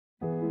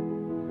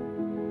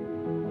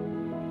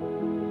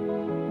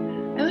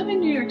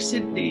in New York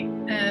City,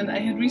 and I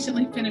had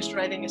recently finished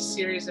writing a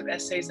series of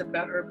essays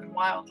about urban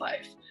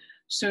wildlife.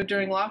 So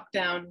during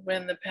lockdown,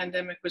 when the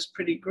pandemic was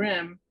pretty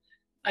grim,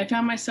 I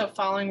found myself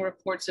following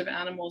reports of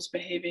animals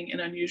behaving in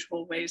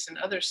unusual ways in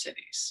other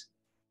cities.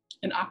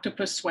 An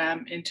octopus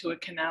swam into a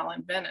canal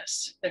in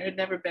Venice. There had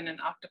never been an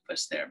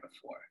octopus there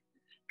before.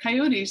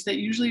 Coyotes that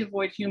usually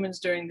avoid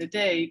humans during the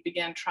day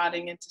began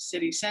trotting into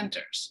city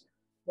centers.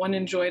 One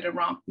enjoyed a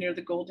romp near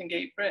the Golden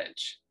Gate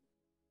Bridge.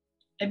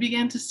 I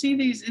began to see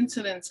these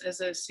incidents as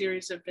a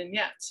series of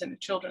vignettes in a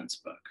children's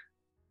book.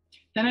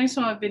 Then I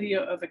saw a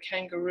video of a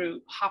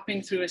kangaroo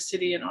hopping through a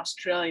city in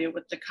Australia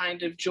with the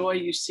kind of joy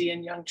you see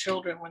in young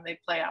children when they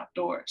play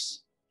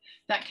outdoors.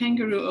 That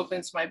kangaroo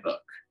opens my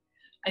book.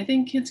 I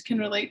think kids can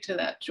relate to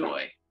that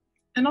joy,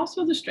 and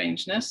also the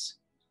strangeness,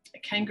 a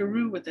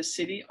kangaroo with a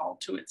city all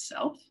to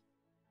itself.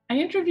 I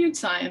interviewed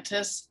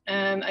scientists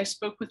and I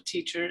spoke with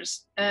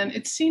teachers, and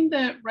it seemed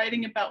that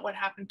writing about what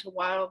happened to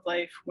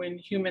wildlife when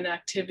human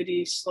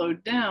activity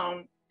slowed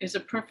down is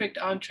a perfect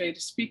entree to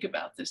speak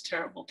about this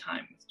terrible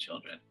time with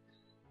children.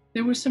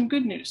 There was some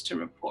good news to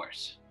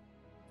report.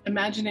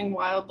 Imagining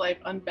wildlife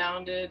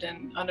unbounded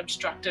and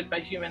unobstructed by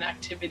human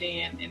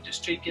activity and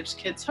industry gives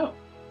kids hope.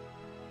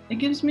 It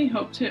gives me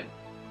hope too.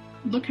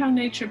 Look how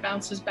nature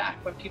bounces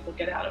back when people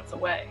get out of the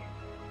way.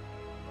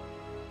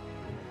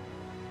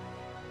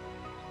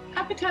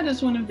 Habitat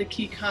is one of the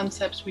key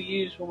concepts we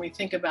use when we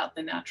think about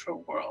the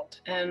natural world,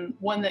 and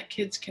one that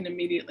kids can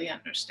immediately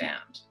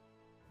understand.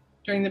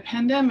 During the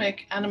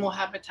pandemic, animal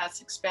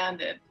habitats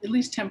expanded, at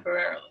least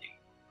temporarily.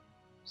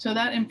 So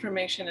that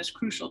information is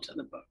crucial to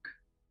the book.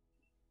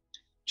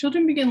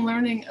 Children begin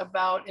learning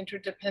about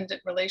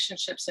interdependent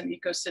relationships in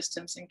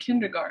ecosystems in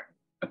kindergarten,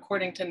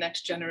 according to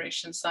next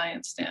generation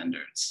science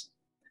standards.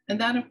 And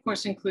that, of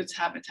course, includes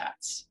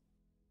habitats.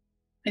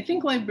 I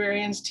think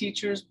librarians,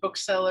 teachers,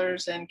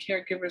 booksellers, and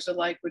caregivers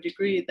alike would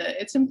agree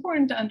that it's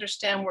important to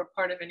understand we're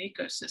part of an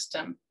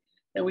ecosystem,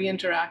 that we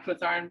interact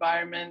with our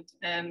environment,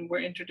 and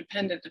we're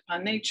interdependent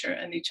upon nature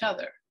and each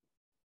other.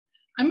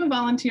 I'm a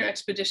volunteer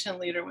expedition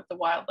leader with the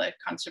Wildlife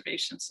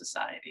Conservation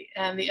Society,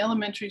 and the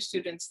elementary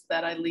students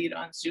that I lead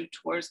on zoo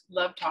tours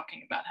love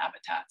talking about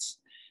habitats.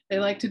 They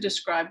like to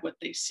describe what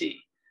they see,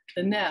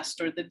 the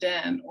nest or the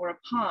den or a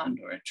pond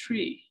or a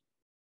tree.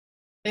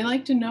 They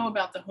like to know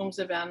about the homes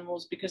of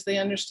animals because they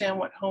understand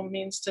what home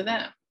means to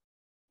them.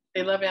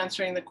 They love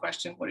answering the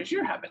question, what is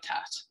your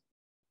habitat?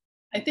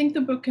 I think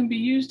the book can be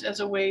used as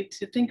a way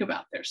to think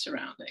about their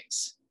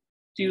surroundings.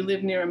 Do you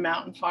live near a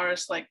mountain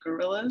forest like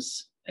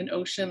gorillas, an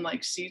ocean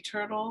like sea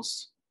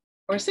turtles,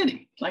 or a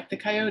city like the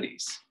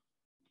coyotes?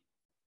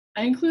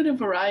 I include a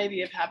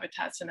variety of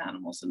habitats and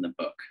animals in the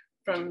book,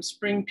 from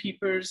spring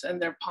peepers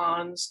and their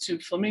ponds to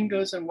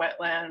flamingos and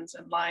wetlands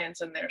and lions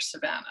and their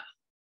savanna.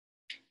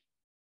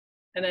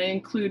 And I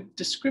include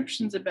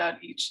descriptions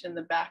about each in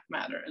the back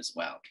matter as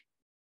well.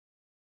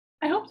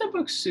 I hope the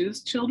book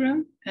soothes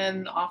children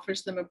and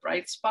offers them a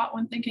bright spot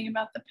when thinking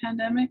about the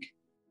pandemic.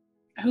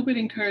 I hope it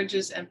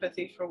encourages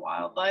empathy for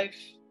wildlife.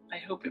 I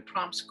hope it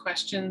prompts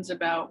questions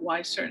about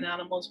why certain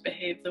animals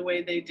behave the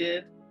way they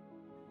did.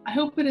 I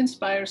hope it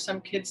inspires some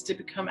kids to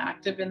become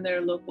active in their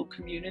local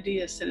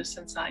community as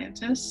citizen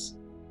scientists.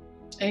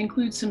 I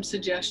include some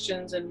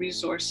suggestions and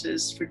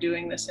resources for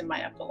doing this in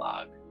my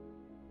epilogue.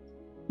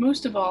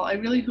 Most of all, I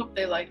really hope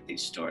they like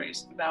these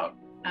stories about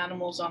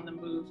animals on the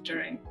move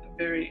during a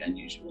very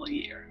unusual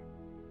year.